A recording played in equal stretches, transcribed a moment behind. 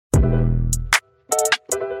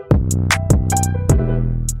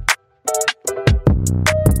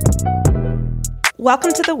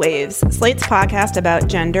Welcome to The Waves, Slate's podcast about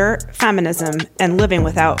gender, feminism, and living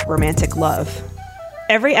without romantic love.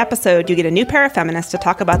 Every episode, you get a new pair of feminists to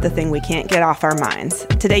talk about the thing we can't get off our minds.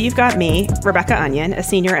 Today, you've got me, Rebecca Onion, a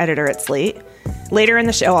senior editor at Slate. Later in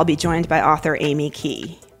the show, I'll be joined by author Amy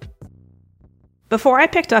Key. Before I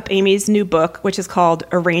picked up Amy's new book, which is called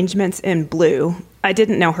Arrangements in Blue, I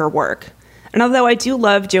didn't know her work. And although I do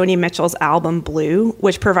love Joni Mitchell's album Blue,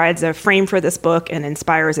 which provides a frame for this book and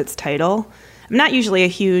inspires its title, I'm not usually a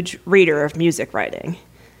huge reader of music writing.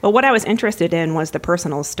 But what I was interested in was the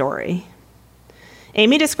personal story.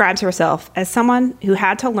 Amy describes herself as someone who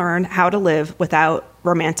had to learn how to live without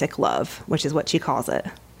romantic love, which is what she calls it.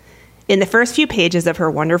 In the first few pages of her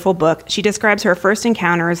wonderful book, she describes her first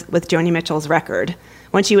encounters with Joni Mitchell's record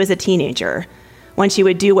when she was a teenager, when she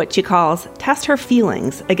would do what she calls test her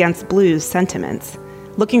feelings against blues sentiments,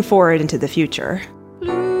 looking forward into the future.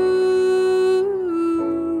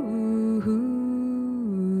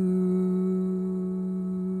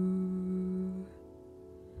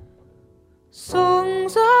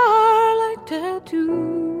 Songs are like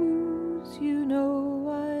tattoos, you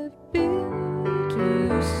know I've been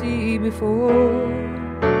to see before.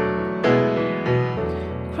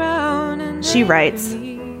 She writes,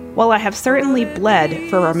 "While I have certainly bled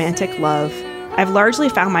for romantic love, I've largely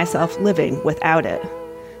found myself living without it.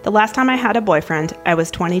 The last time I had a boyfriend, I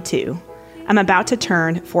was 22. I'm about to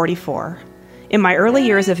turn 44. In my early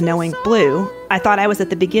years of knowing Blue, I thought I was at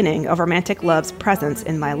the beginning of romantic love's presence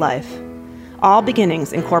in my life. All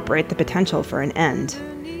beginnings incorporate the potential for an end.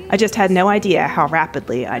 I just had no idea how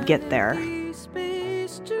rapidly I'd get there."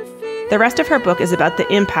 The rest of her book is about the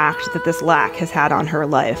impact that this lack has had on her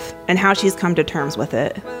life and how she's come to terms with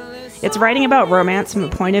it. It's writing about romance from a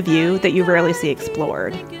point of view that you rarely see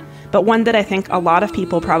explored, but one that I think a lot of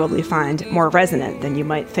people probably find more resonant than you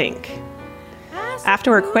might think.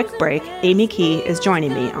 After a quick break, Amy Key is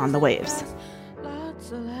joining me on The Waves.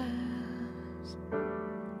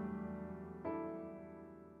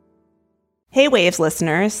 Hey Waves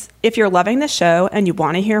listeners, if you're loving the show and you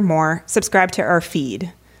want to hear more, subscribe to our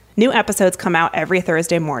feed. New episodes come out every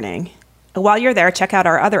Thursday morning. While you're there, check out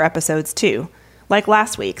our other episodes too, like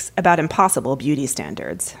last week's about impossible beauty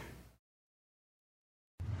standards.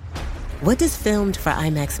 What does filmed for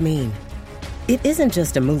IMAX mean? It isn't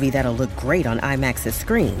just a movie that'll look great on IMAX's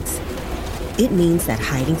screens. It means that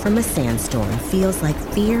hiding from a sandstorm feels like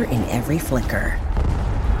fear in every flicker.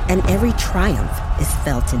 And every triumph is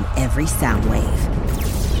felt in every sound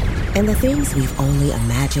wave. And the things we've only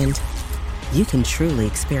imagined, you can truly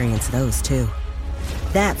experience those too.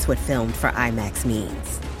 That's what filmed for IMAX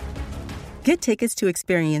means. Get tickets to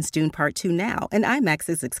experience Dune Part 2 now and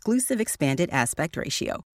IMAX's exclusive expanded aspect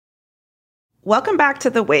ratio. Welcome back to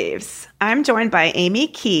The Waves. I'm joined by Amy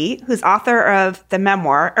Key, who's author of the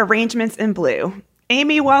memoir, Arrangements in Blue.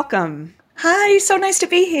 Amy, welcome. Hi, so nice to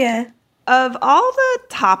be here. Of all the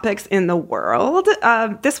topics in the world,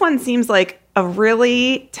 this one seems like a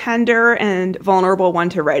really tender and vulnerable one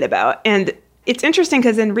to write about. And it's interesting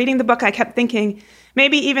because in reading the book, I kept thinking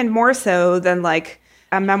maybe even more so than like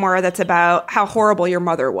a memoir that's about how horrible your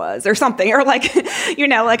mother was or something, or like, you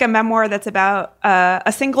know, like a memoir that's about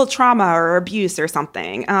a single trauma or abuse or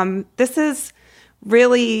something. This is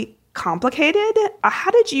really complicated.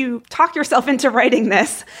 How did you talk yourself into writing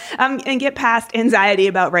this and get past anxiety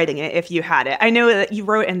about writing it if you had it? I know that you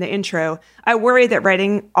wrote in the intro, I worry that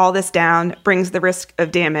writing all this down brings the risk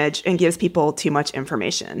of damage and gives people too much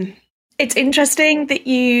information. It's interesting that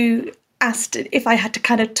you asked if I had to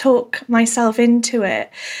kind of talk myself into it.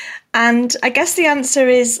 And I guess the answer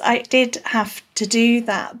is I did have to do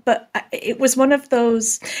that, but it was one of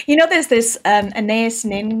those, you know, there's this Anais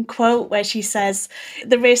Nin quote where she says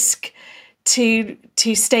the risk to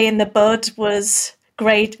stay in the bud was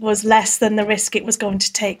less than the risk it was going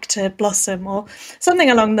to take to blossom, or something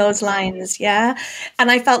along those lines, yeah? And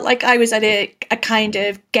I felt like I was at a kind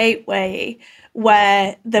of gateway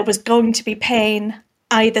where there was going to be pain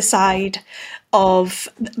either side of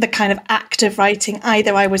the kind of act of writing.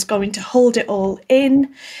 Either I was going to hold it all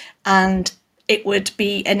in and it would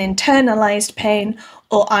be an internalized pain,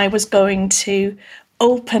 or I was going to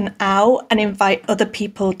open out and invite other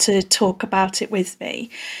people to talk about it with me.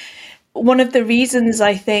 One of the reasons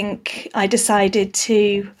I think I decided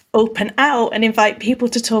to open out and invite people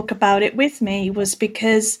to talk about it with me was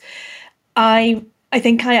because I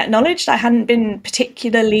think I acknowledged I hadn't been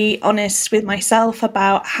particularly honest with myself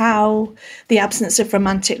about how the absence of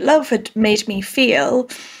romantic love had made me feel,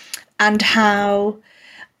 and how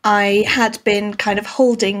I had been kind of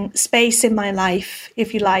holding space in my life,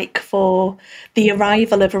 if you like, for the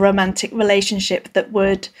arrival of a romantic relationship that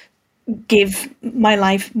would give my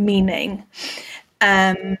life meaning.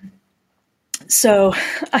 So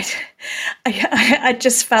I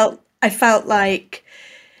just felt like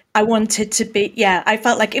I wanted to be, I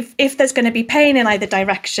felt like if there's going to be pain in either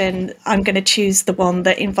direction, I'm going to choose the one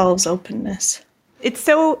that involves openness. It's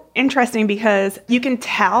so interesting because you can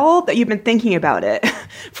tell that you've been thinking about it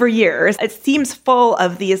for years. It seems full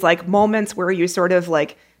of these like moments where you sort of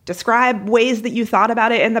like describe ways that you thought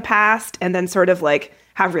about it in the past and then sort of like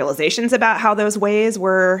have realizations about how those ways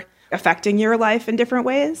were affecting your life in different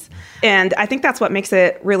ways. And I think that's what makes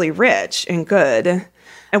it really rich and good.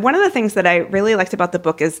 And one of the things that I really liked about the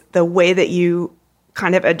book is the way that you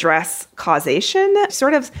kind of address causation. You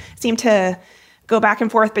sort of seem to go back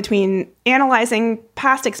and forth between analyzing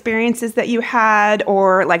past experiences that you had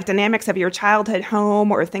or like dynamics of your childhood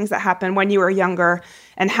home or things that happened when you were younger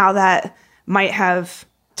and how that might have,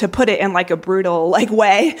 to put it in like a brutal like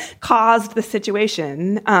way, caused the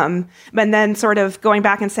situation. And then sort of going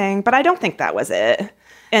back and saying, but I don't think that was it.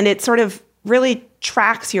 And it sort of really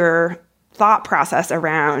tracks your thought process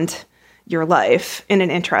around your life in an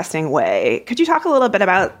interesting way. Could you talk a little bit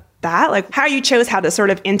about that? Like how you chose how to sort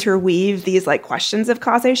of interweave these like questions of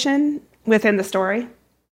causation within the story?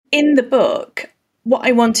 In the book, what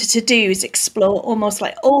I wanted to do is explore almost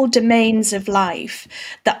like all domains of life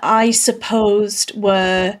that I supposed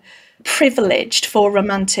were privileged for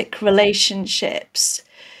romantic relationships,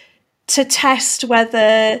 to test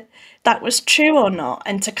whether that was true or not,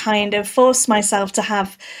 and to kind of force myself to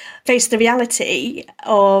face the reality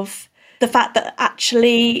of the fact that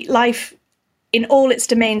actually life in all its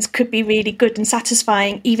domains could be really good and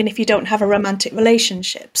satisfying, even if you don't have a romantic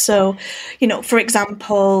relationship. So, for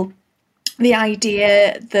example, the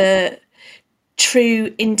idea that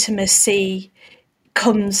true intimacy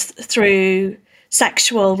comes through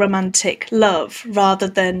sexual romantic love rather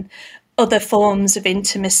than other forms of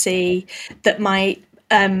intimacy that might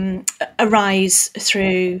arise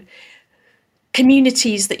through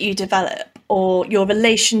communities that you develop, or your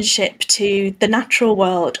relationship to the natural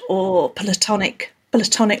world, or platonic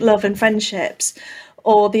love and friendships,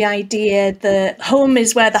 or the idea that home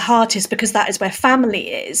is where the heart is because that is where family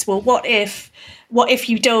is. Well, what if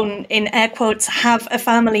you don't, in air quotes, have a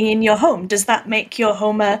family in your home? Does that make your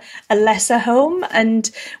home a lesser home? And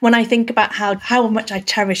when I think about how much I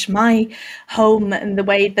cherish my home and the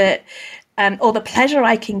way that or the pleasure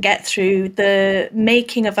I can get through the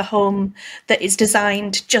making of a home that is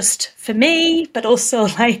designed just for me, but also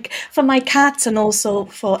like for my cats and also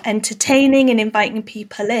for entertaining and inviting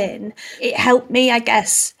people in. It helped me, I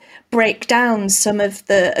guess, break down some of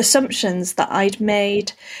the assumptions that I'd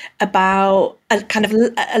made about a kind of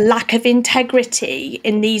a lack of integrity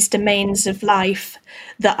in these domains of life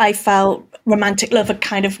that I felt romantic love had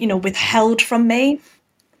kind of, withheld from me.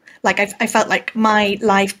 Like I felt like my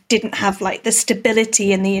life didn't have like the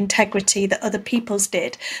stability and the integrity that other people's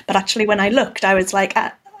did. But actually, when I looked, I was like,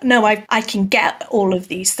 no, I can get all of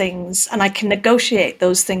these things and I can negotiate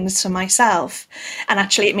those things for myself. And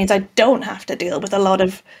actually, it means I don't have to deal with a lot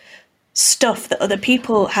of stuff that other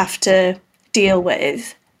people have to deal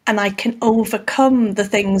with. And I can overcome the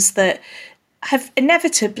things that have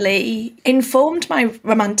inevitably informed my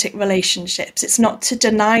romantic relationships. It's not to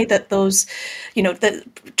deny that those, the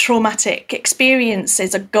traumatic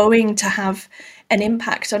experiences are going to have an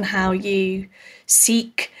impact on how you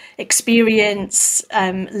seek, experience,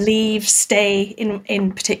 leave, stay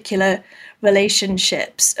in particular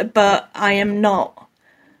relationships. But I am not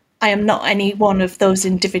any one of those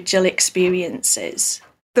individual experiences.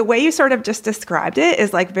 The way you sort of just described it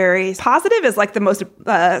is like very positive, is like the most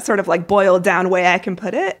sort of like boiled down way I can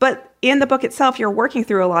put it. But in the book itself, you're working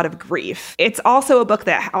through a lot of grief. It's also a book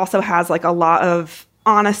that also has like a lot of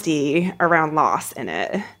honesty around loss in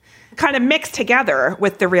it, kind of mixed together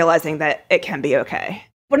with the realizing that it can be okay.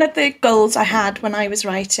 One of the goals I had when I was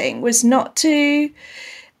writing was not to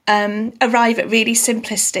arrive at really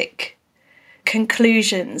simplistic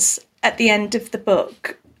conclusions at the end of the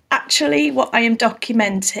book. Actually, what I am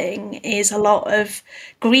documenting is a lot of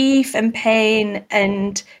grief and pain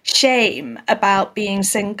and shame about being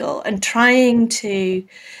single and trying to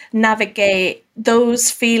navigate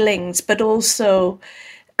those feelings, but also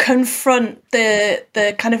confront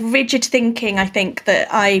the kind of rigid thinking, I think, that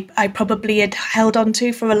I probably had held on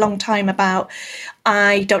to for a long time about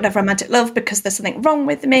I don't have romantic love because there's something wrong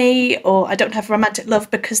with me, or I don't have romantic love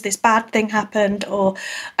because this bad thing happened, or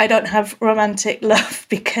I don't have romantic love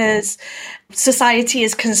because society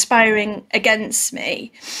is conspiring against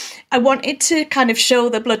me. I wanted to kind of show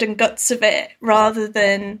the blood and guts of it rather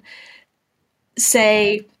than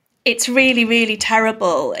say, it's really, really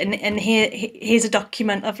terrible, and here's a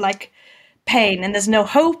document of like pain and there's no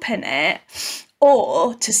hope in it,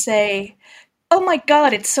 or to say, oh my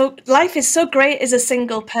God, life is so great as a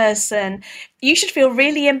single person. You should feel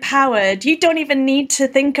really empowered. You don't even need to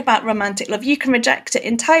think about romantic love. You can reject it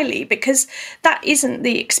entirely because that isn't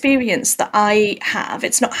the experience that I have.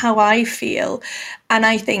 It's not how I feel. And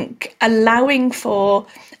I think allowing for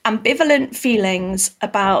ambivalent feelings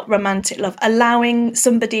about romantic love, allowing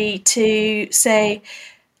somebody to say,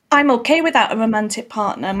 I'm okay without a romantic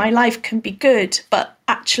partner. My life can be good, but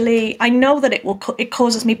actually, I know that it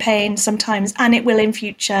causes me pain sometimes, and it will in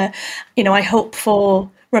future. You know, I hope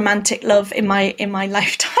for romantic love in my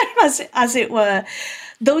lifetime, as it were.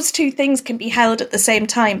 Those two things can be held at the same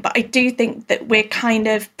time, but I do think that we're kind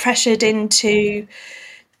of pressured into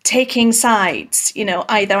taking sides. You know,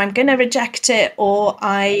 either I'm going to reject it or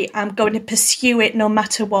I am going to pursue it no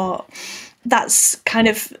matter what. That's kind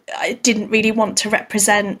of, I didn't really want to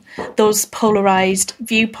represent those polarized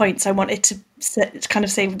viewpoints. I wanted to kind of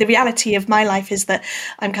say the reality of my life is that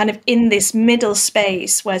I'm kind of in this middle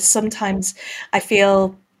space where sometimes I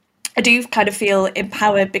do kind of feel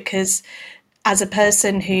empowered because as a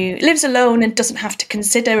person who lives alone and doesn't have to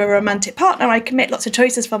consider a romantic partner, I can make lots of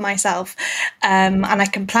choices for myself, and I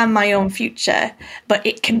can plan my own future, but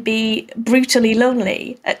it can be brutally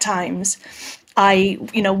lonely at times. I,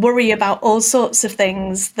 worry about all sorts of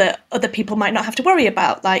things that other people might not have to worry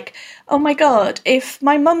about. Like, oh my God, if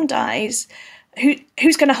my mum dies,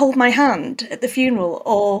 who's going to hold my hand at the funeral?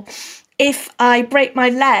 Or if I break my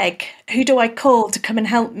leg, who do I call to come and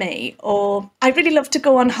help me? Or I really love to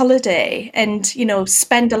go on holiday and,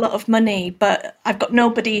 spend a lot of money, but I've got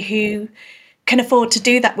nobody who can afford to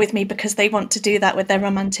do that with me because they want to do that with their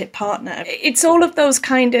romantic partner. It's all of those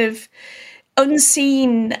kind of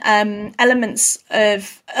unseen elements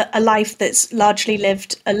of a life that's largely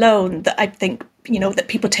lived alone that I think, that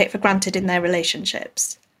people take for granted in their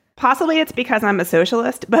relationships. Possibly it's because I'm a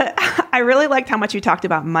socialist, but I really liked how much you talked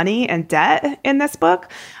about money and debt in this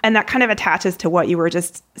book. And that kind of attaches to what you were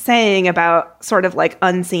just saying about sort of like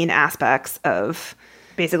unseen aspects of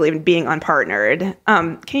basically being unpartnered.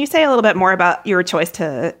 Can you say a little bit more about your choice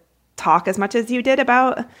to talk as much as you did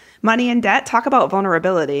about money and debt? Talk about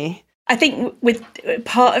vulnerability. I think with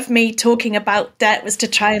part of me talking about debt was to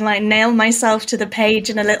try and nail myself to the page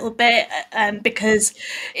in a little bit, because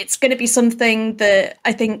it's going to be something that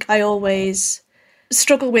I think I always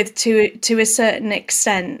struggle with to a certain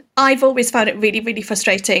extent. I've always found it really, really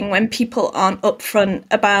frustrating when people aren't upfront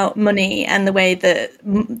about money and the way that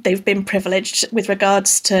they've been privileged with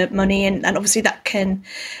regards to money. And obviously that can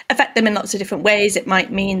affect them in lots of different ways. It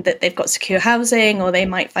might mean that they've got secure housing, or they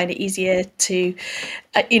might find it easier to,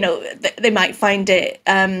 they might find it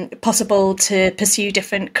possible to pursue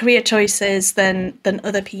different career choices than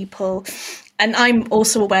other people. And I'm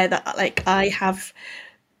also aware that I have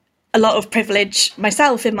a lot of privilege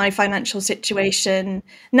myself in my financial situation.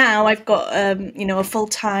 Now I've got, a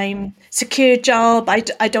full-time secure job. I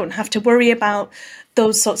don't have to worry about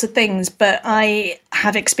those sorts of things, but I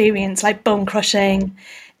have experienced bone-crushing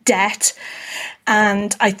debt.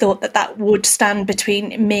 And I thought that would stand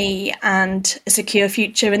between me and a secure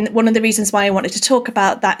future. And one of the reasons why I wanted to talk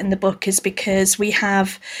about that in the book is because we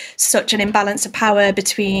have such an imbalance of power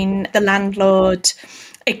between the landlord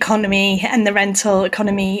economy and the rental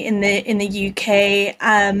economy in the UK,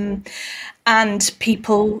 and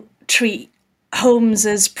people treat homes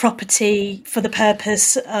as property for the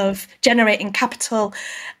purpose of generating capital.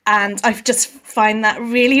 And I just find that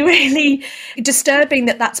really, really disturbing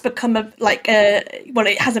that that's become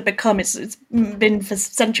it hasn't become, it's been for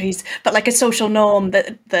centuries, but like a social norm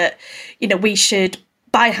that we should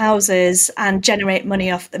buy houses and generate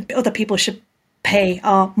money off them. Other people should pay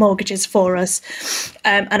our mortgages for us,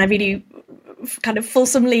 and I really kind of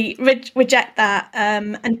fulsomely reject that,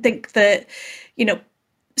 and think that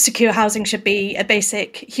secure housing should be a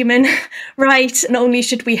basic human right. Not only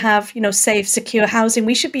should we have safe, secure housing,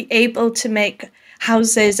 we should be able to make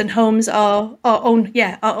houses and homes our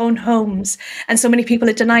own homes. And so many people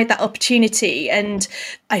are denied that opportunity. And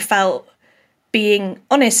I felt being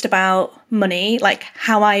honest about money, like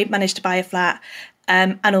how I managed to buy a flat,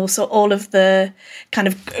 and also all of the kind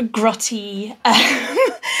of grotty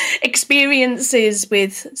experiences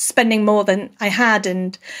with spending more than I had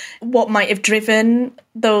and what might have driven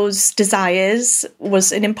those desires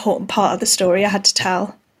was an important part of the story I had to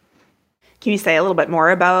tell. Can you say a little bit more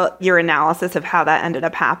about your analysis of how that ended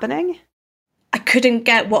up happening? I couldn't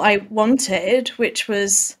get what I wanted, which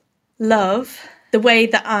was love. The way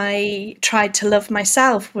that I tried to love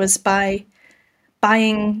myself was by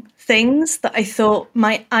buying things that I thought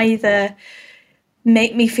might either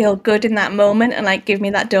make me feel good in that moment and like give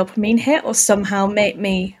me that dopamine hit, or somehow make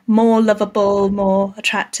me more lovable, more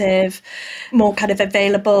attractive, more kind of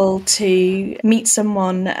available to meet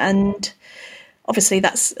someone. And obviously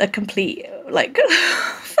that's a complete, like,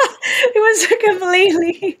 it was a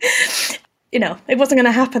completely, it wasn't going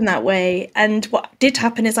to happen that way. And what did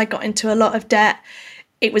happen is I got into a lot of debt.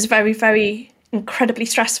 It was very, very incredibly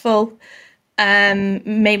stressful,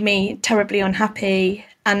 made me terribly unhappy,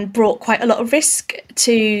 and brought quite a lot of risk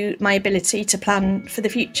to my ability to plan for the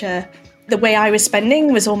future. The way I was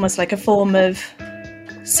spending was almost like a form of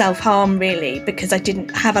self-harm, really, because I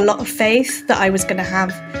didn't have a lot of faith that I was going to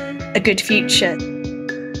have a good future.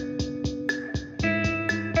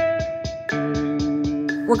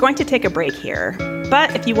 We're going to take a break here,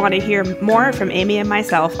 but if you want to hear more from Amy and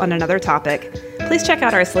myself on another topic, please check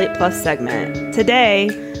out our Slate Plus segment.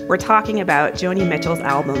 Today, we're talking about Joni Mitchell's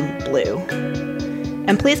album, Blue.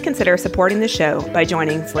 And please consider supporting the show by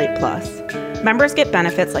joining Slate Plus. Members get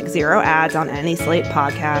benefits like 0 ads on any Slate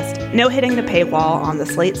podcast, no hitting the paywall on the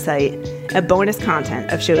Slate site, and bonus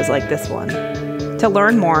content of shows like this one. To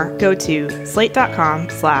learn more, go to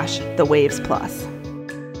slate.com/thewavesplus.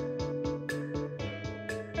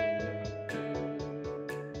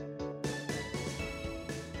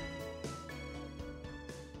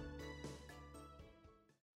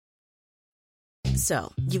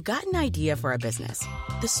 So, you've got an idea for a business,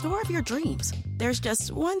 the store of your dreams. There's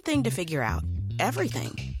just one thing to figure out: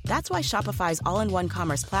 everything. That's why Shopify's all-in-one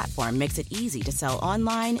commerce platform makes it easy to sell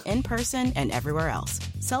online, in person, and everywhere else.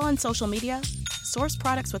 Sell on social media, source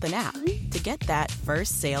products with an app to get that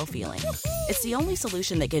first sale feeling. It's the only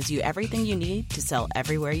solution that gives you everything you need to sell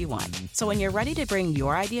everywhere you want. So when you're ready to bring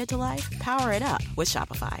your idea to life, power it up with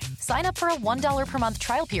Shopify. Sign up for a $1 per month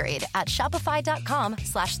trial period at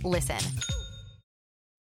shopify.com/listen.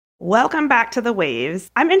 Welcome back to The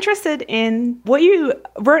Waves. I'm interested in what you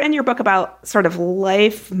wrote in your book about sort of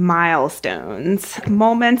life milestones,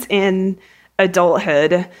 moments in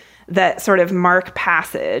adulthood that sort of mark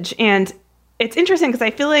passage. And it's interesting because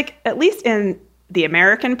I feel like, at least in the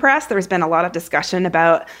American press, there's been a lot of discussion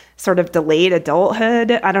about sort of delayed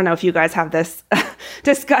adulthood. I don't know if you guys have this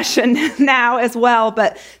discussion now as well,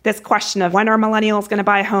 but this question of when are millennials going to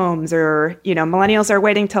buy homes, or, millennials are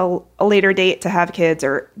waiting till a later date to have kids,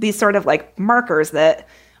 or these sort of like markers that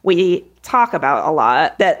we talk about a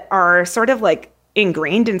lot that are sort of like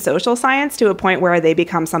ingrained in social science to a point where they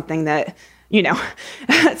become something that,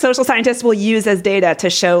 social scientists will use as data to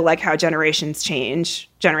show like how generations change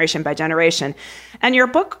generation by generation. And your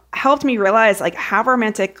book helped me realize like how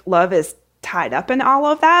romantic love is tied up in all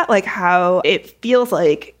of that, like how it feels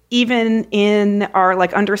like even in our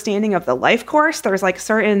like understanding of the life course, there's like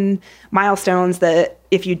certain milestones that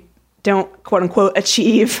if you don't quote unquote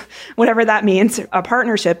achieve whatever that means, a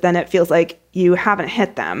partnership, then it feels like you haven't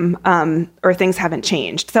hit them, or things haven't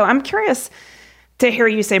changed. So I'm curious to hear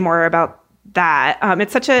you say more about that.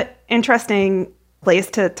 It's such an interesting place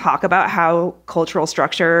to talk about how cultural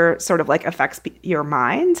structure sort of like affects your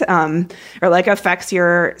mind, or like affects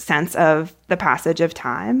your sense of the passage of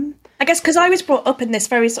time. I guess because I was brought up in this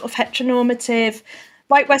very sort of heteronormative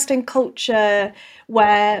white Western culture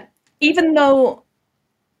where even though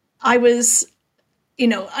I was,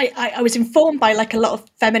 I was informed by like a lot of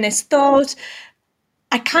feminist thought,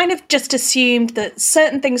 I kind of just assumed that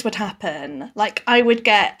certain things would happen. Like I would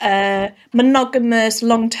get a monogamous,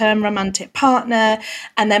 long-term romantic partner,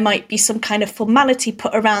 and there might be some kind of formality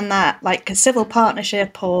put around that, like a civil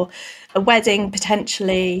partnership or a wedding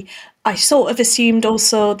potentially. I sort of assumed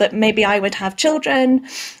also that maybe I would have children,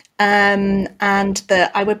 and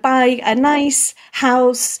that I would buy a nice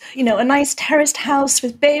house, a nice terraced house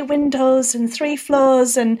with bay windows and 3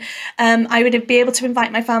 floors, and I would be able to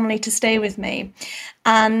invite my family to stay with me.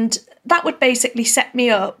 And that would basically set me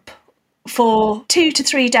up for 2 to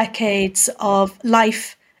 3 decades of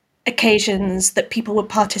life occasions that people would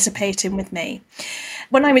participate in with me.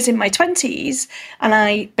 When I was in my 20s and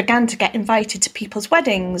I began to get invited to people's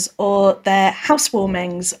weddings or their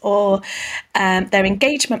housewarmings or their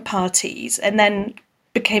engagement parties, and then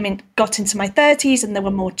got into my 30s and there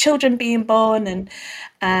were more children being born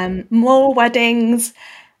and more weddings.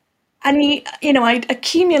 And, I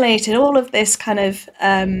accumulated all of this kind of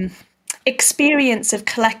experience of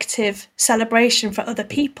collective celebration for other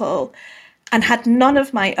people and had none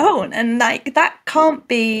of my own. And like, that can't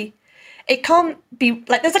be like,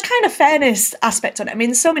 there's a kind of fairness aspect on it. I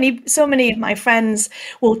mean, so many of my friends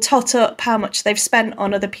will tot up how much they've spent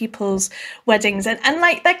on other people's weddings. And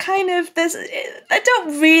like, they're kind of, they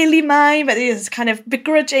don't really mind, but there's kind of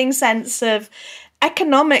begrudging sense of,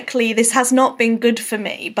 economically, this has not been good for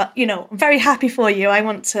me, but, you know, I'm very happy for you. I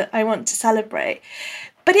want to celebrate.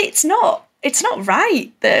 But it's not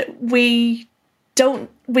right that we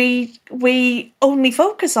only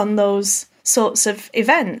focus on those sorts of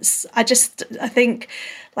events. I think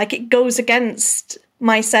like it goes against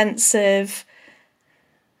my sense of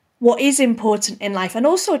what is important in life, and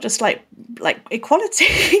also just like equality.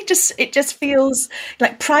 it just feels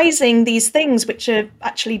like prizing these things which are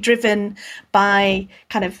actually driven by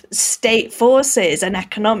kind of state forces and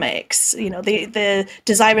economics, you know, the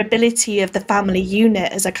desirability of the family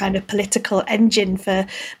unit as a kind of political engine for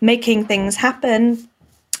making things happen,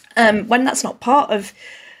 when that's not part of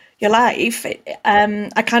your life.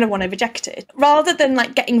 I kind of want to reject it, rather than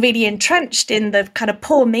like getting really entrenched in the kind of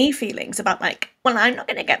poor me feelings about like, well, I'm not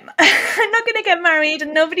going to get married,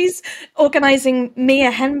 and nobody's organising me a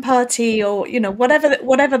hen party, or, you know,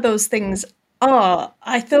 whatever those things are.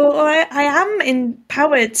 I thought, I am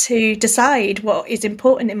empowered to decide what is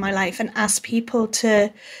important in my life and ask people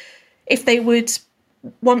to, if they would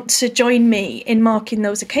want to join me in marking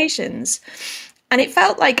those occasions. And it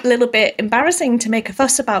felt like a little bit embarrassing to make a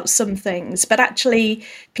fuss about some things, but actually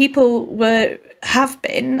people have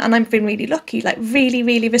been, and I've been really lucky, like really,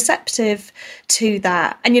 really receptive to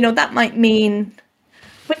that. And, you know, that might mean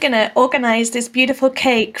we're going to organise this beautiful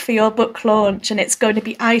cake for your book launch, and it's going to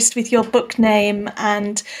be iced with your book name,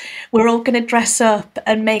 and we're all going to dress up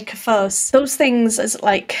and make a fuss. Those things, as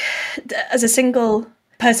a single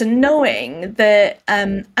person, knowing that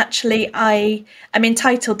actually I am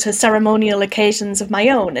entitled to ceremonial occasions of my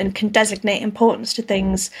own and can designate importance to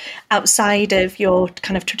things outside of your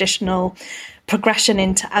kind of traditional progression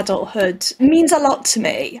into adulthood, means a lot to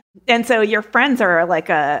me. And so your friends are like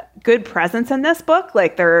a good presence in this book,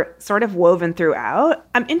 like they're sort of woven throughout.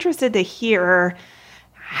 I'm interested to hear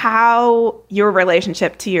how your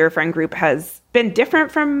relationship to your friend group has been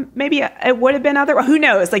different from maybe it would have been other. Who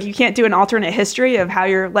knows? Like, you can't do an alternate history of how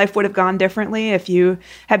your life would have gone differently if you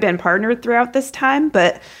had been partnered throughout this time.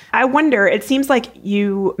 But I wonder, it seems like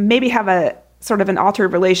you maybe have a sort of an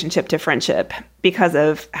altered relationship to friendship because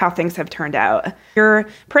of how things have turned out. You're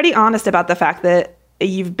pretty honest about the fact that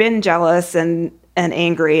you've been jealous and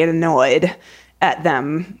angry and annoyed at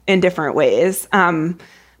them in different ways.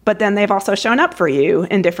 But then they've also shown up for you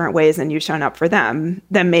in different ways than you've shown up for them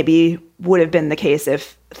than maybe would have been the case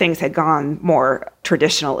if things had gone more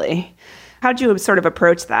traditionally. How'd you sort of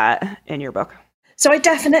approach that in your book? So I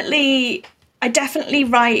definitely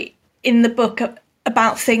write in the book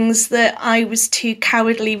about things that I was too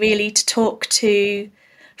cowardly really to talk to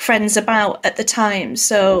friends about at the time.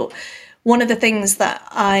 So one of the things that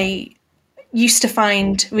I used to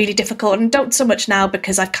find really difficult, and don't so much now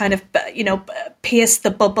because I've kind of, you know, pierced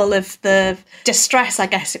the bubble of the distress, I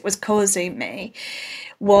guess it was causing me,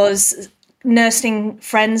 was nursing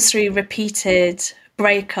friends through repeated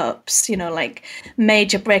breakups, you know, like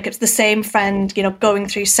major breakups. The same friend, you know, going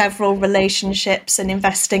through several relationships and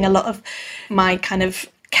investing a lot of my kind of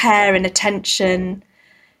care and attention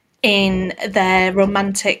in their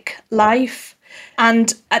romantic life.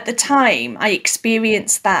 And at the time, I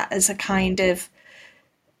experienced that as a kind of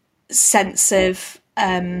sense of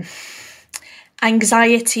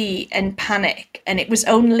anxiety and panic. And it was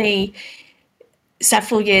only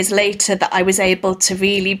several years later that I was able to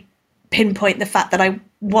really pinpoint the fact that I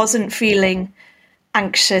wasn't feeling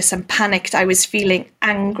anxious and panicked. I was feeling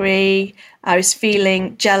angry. I was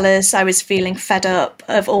feeling jealous. I was feeling fed up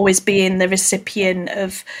of always being the recipient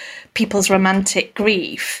of people's romantic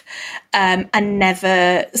grief, and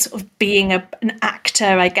never sort of being an actor,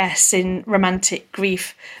 I guess, in romantic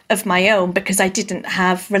grief of my own, because I didn't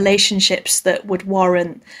have relationships that would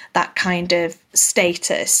warrant that kind of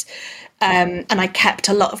status. And I kept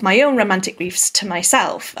a lot of my own romantic griefs to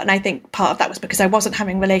myself. And I think part of that was because I wasn't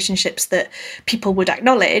having relationships that people would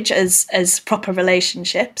acknowledge as proper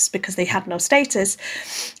relationships because they had no status.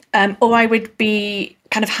 Or I would be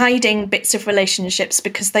kind of hiding bits of relationships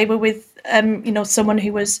because they were with, you know, someone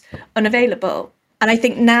who was unavailable. And I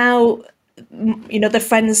think now, you know, the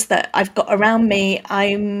friends that I've got around me,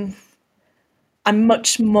 I'm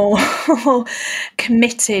much more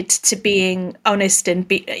committed to being honest and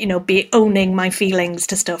be owning my feelings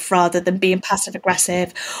to stuff rather than being passive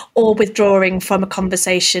aggressive or withdrawing from a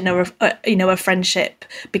conversation or a friendship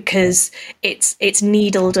because it's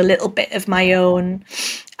needled a little bit of my own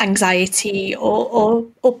anxiety or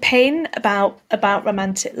pain about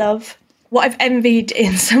romantic love. What I've envied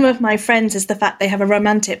in some of my friends is the fact they have a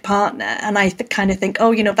romantic partner, and I kind of think, oh,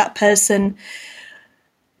 you know, that person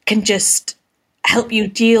can just help you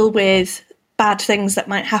deal with bad things that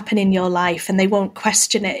might happen in your life, and they won't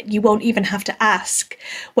question it. You won't even have to ask.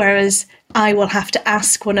 Whereas I will have to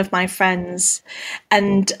ask one of my friends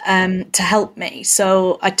and to help me.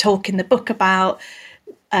 So I talk in the book about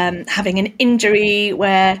having an injury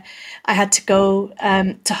where I had to go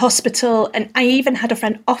to hospital, and I even had a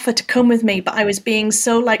friend offer to come with me, but I was being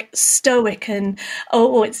so like stoic and,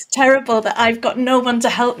 oh, it's terrible that I've got no one to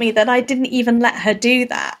help me, that I didn't even let her do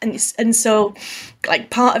that. And so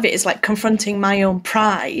like part of it is like confronting my own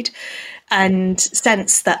pride and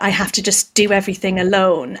sense that I have to just do everything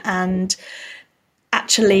alone, and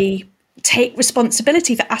actually take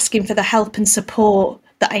responsibility for asking for the help and support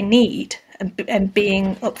that I need, and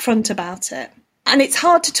being upfront about it. And it's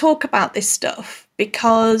hard to talk about this stuff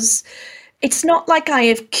because it's not like I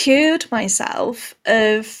have cured myself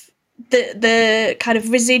of the kind of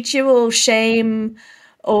residual shame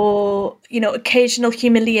or, occasional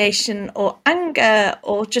humiliation or anger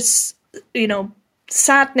or just,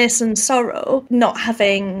 sadness and sorrow, not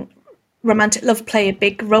having romantic love play a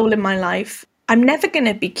big role in my life. I'm never going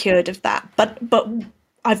to be cured of that, but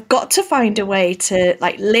I've got to find a way to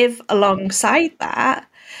like live alongside that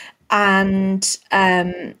and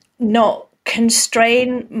not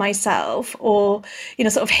constrain myself or,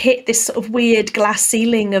 sort of hit this sort of weird glass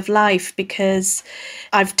ceiling of life because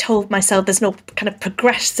I've told myself there's no kind of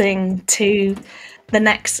progressing to the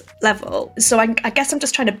next level. So I guess I'm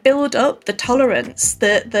just trying to build up the tolerance,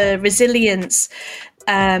 the resilience,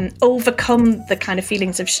 overcome the kind of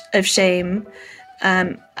feelings of shame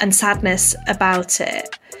and sadness about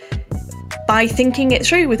it by thinking it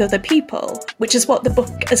through with other people, which is what the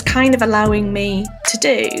book is kind of allowing me to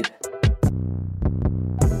do.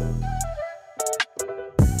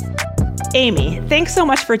 Amy, thanks so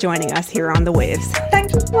much for joining us here on The Waves.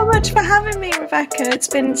 Thank you so much for having me, Rebecca. It's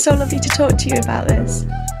been so lovely to talk to you about this.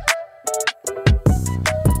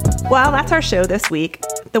 Well, that's our show this week.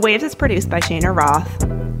 The Waves is produced by Shana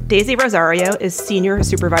Roth. Daisy Rosario is senior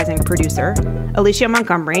supervising producer. Alicia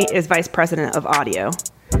Montgomery is vice president of audio.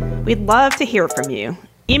 We'd love to hear from you.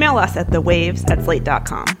 Email us at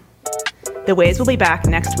thewaves@slate.com. The Waves will be back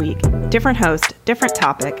next week. Different host, different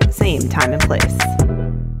topic, same time and place.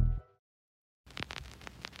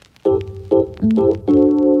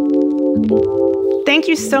 Thank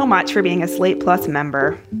you so much for being a Slate Plus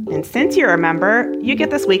member. And since you're a member, you get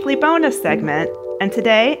this weekly bonus segment. And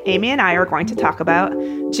today, Amy and I are going to talk about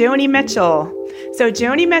Joni Mitchell. So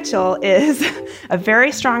Joni Mitchell is a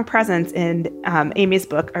very strong presence in Amy's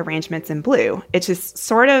book, Arrangements in Blue. It's just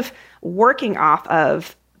sort of working off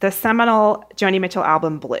of the seminal Joni Mitchell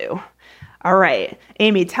album, Blue. All right,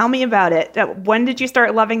 Amy, tell me about it. When did you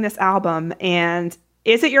start loving this album? And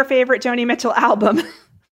is it your favorite Joni Mitchell album?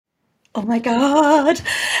 Oh my God.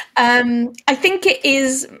 I think it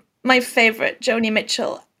is my favorite Joni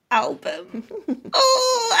Mitchell album.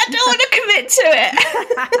 Oh, I don't want to commit to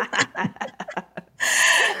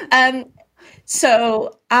it.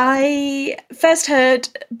 So I first heard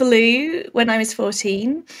Blue when I was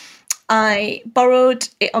 14. I borrowed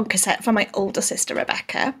it on cassette from my older sister,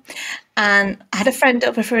 Rebecca, and I had a friend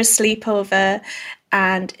over for a sleepover,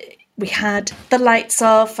 and we had the lights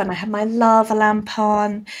off and I had my lava lamp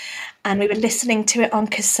on, and we were listening to it on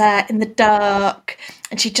cassette in the dark,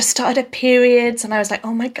 and she just started her periods, and I was like,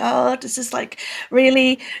 oh my God, this is like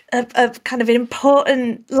really a kind of an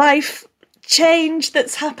important life change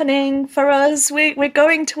that's happening for us. We're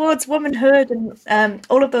going towards womanhood and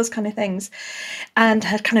all of those kind of things. And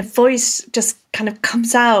her kind of voice just kind of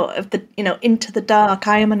comes out of the, into the dark.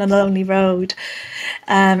 I am on a lonely road,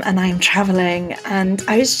 and I am traveling. And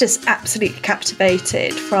I was just absolutely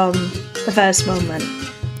captivated from the first moment.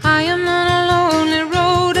 I am on a lonely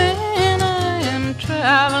road and I am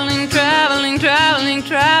traveling, traveling, traveling,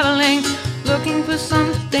 traveling, looking for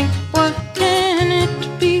something. What can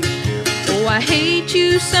it be? Oh, I hate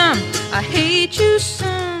you some, I hate you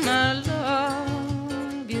some, I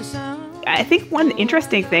love you some. I think one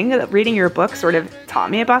interesting thing that reading your book sort of taught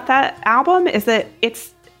me about that album is that it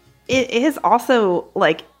is also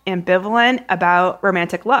like ambivalent about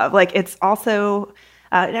romantic love. Like it's also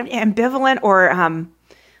ambivalent or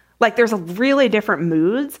like there's a really different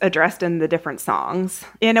moods addressed in the different songs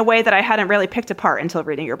in a way that I hadn't really picked apart until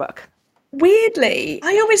reading your book. Weirdly,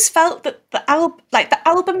 I always felt that the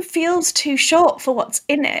album feels too short for what's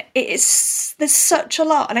in it. There's such a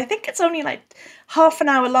lot, and I think it's only like half an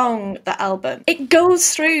hour long, the album. It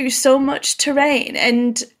goes through so much terrain,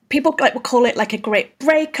 and people will call it like a great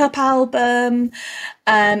breakup album.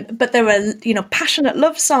 But there are, passionate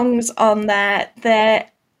love songs on there.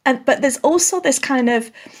 But there's also this kind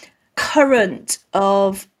of current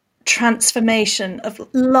of transformation of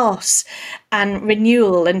loss and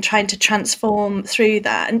renewal and trying to transform through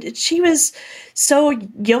that. And she was so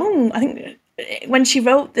young. I think when she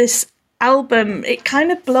wrote this album, it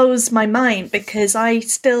kind of blows my mind because I'm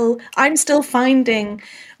still finding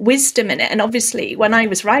wisdom in it. And obviously when I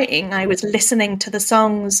was writing, I was listening to the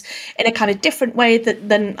songs in a kind of different way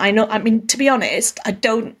than I know. I mean, to be honest, I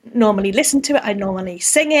don't normally listen to it. I normally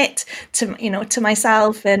sing it to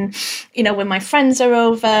myself. And, when my friends are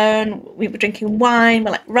over and we were drinking wine,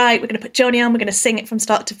 we're like, right, we're going to put Joni on, we're going to sing it from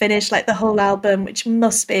start to finish, like the whole album, which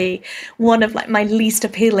must be one of like my least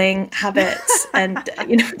appealing habits. And,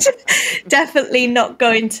 definitely not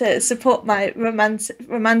going to support my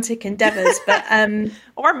romantic endeavors, but,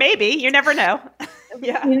 or maybe, you never know.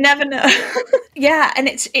 Yeah, you never know. Yeah, and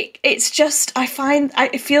it's just, I find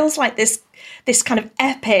it feels like this kind of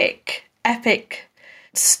epic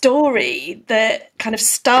story that kind of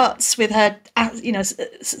starts with her,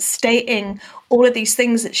 stating all of these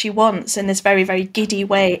things that she wants in this very, very giddy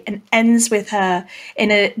way, and ends with her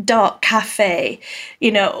in a dark cafe,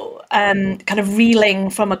 kind of reeling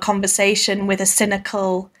from a conversation with a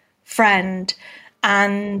cynical friend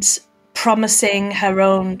and promising her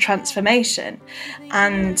own transformation.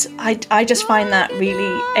 And I just find that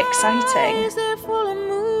really exciting. They're full of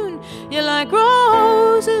moon. You like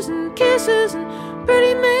roses and kisses and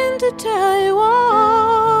pretty men to tell you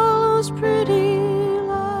all those pretty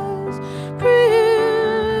lies.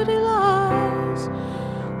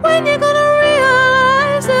 When you're gonna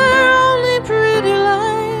realize they're only pretty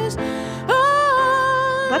lies.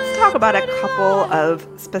 Let's talk about a couple of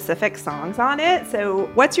specific songs on it. So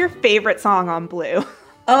what's your favorite song on Blue?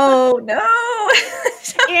 Oh, no.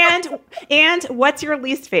 And what's your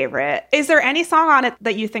least favorite? Is there any song on it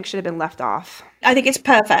that you think should have been left off? I think it's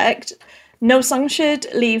perfect. No song should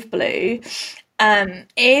leave Blue.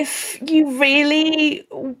 If you really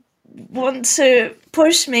want to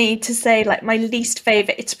push me to say like my least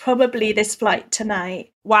favorite, it's probably This Flight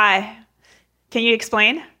Tonight. Why? Can you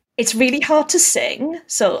explain? It's really hard to sing,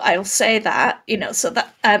 so I'll say that, so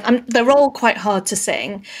that they're all quite hard to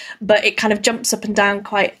sing, but it kind of jumps up and down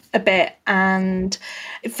quite a bit. And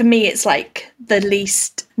for me, it's like the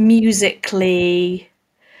least musically,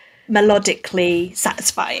 melodically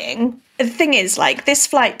satisfying. The thing is, like, This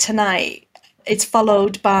Flight Tonight, it's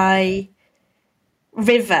followed by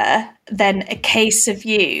River, then A Case of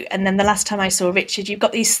You, and then The Last Time I Saw Richard. You've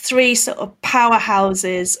got these three sort of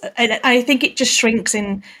powerhouses, and I think it just shrinks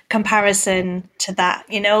in comparison to that.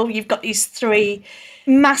 You've got these three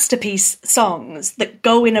masterpiece songs that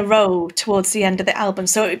go in a row towards the end of the album,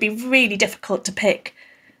 so it would be really difficult to pick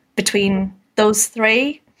between those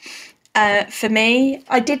three. For me,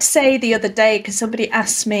 I did say the other day, because somebody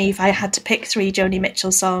asked me if I had to pick three Joni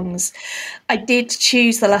Mitchell songs, I did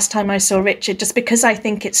choose The Last Time I Saw Richard, just because I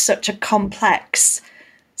think it's such a complex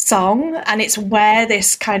song, and it's where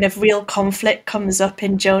this kind of real conflict comes up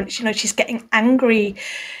in Joni. She's getting angry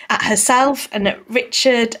at herself and at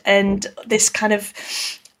Richard, and this kind of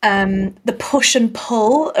the push and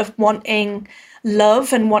pull of wanting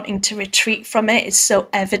love and wanting to retreat from it is so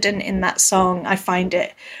evident in that song. I find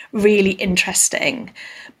it really interesting.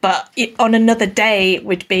 But on another day, it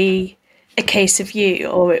would be A Case of You,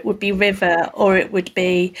 or it would be River, or it would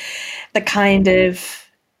be the kind of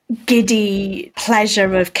giddy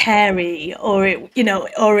pleasure of Carey, or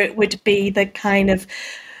it would be the kind of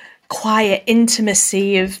quiet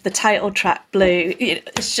intimacy of the title track Blue.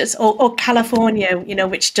 It's just, or California,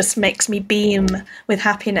 which just makes me beam with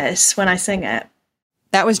happiness when I sing it.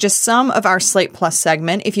 That was just some of our Slate Plus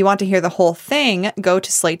segment. If you want to hear the whole thing, go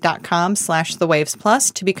to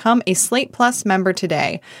slate.com/thewavesplus to become a Slate Plus member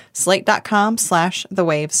today.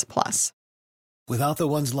 Slate.com/thewavesplus. Without the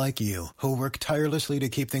ones like you, who work tirelessly to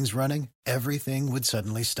keep things running, everything would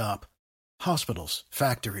suddenly stop. Hospitals,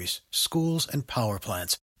 factories, schools, and power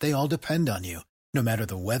plants, they all depend on you. No matter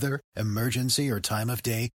the weather, emergency, or time of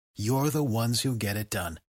day, you're the ones who get it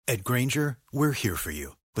done. At Grainger, we're here for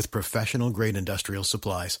you with professional-grade industrial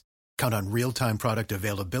supplies. Count on real-time product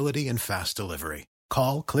availability and fast delivery.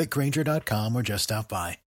 Call, click Grainger.com, or just stop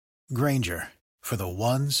by. Grainger, for the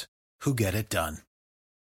ones who get it done.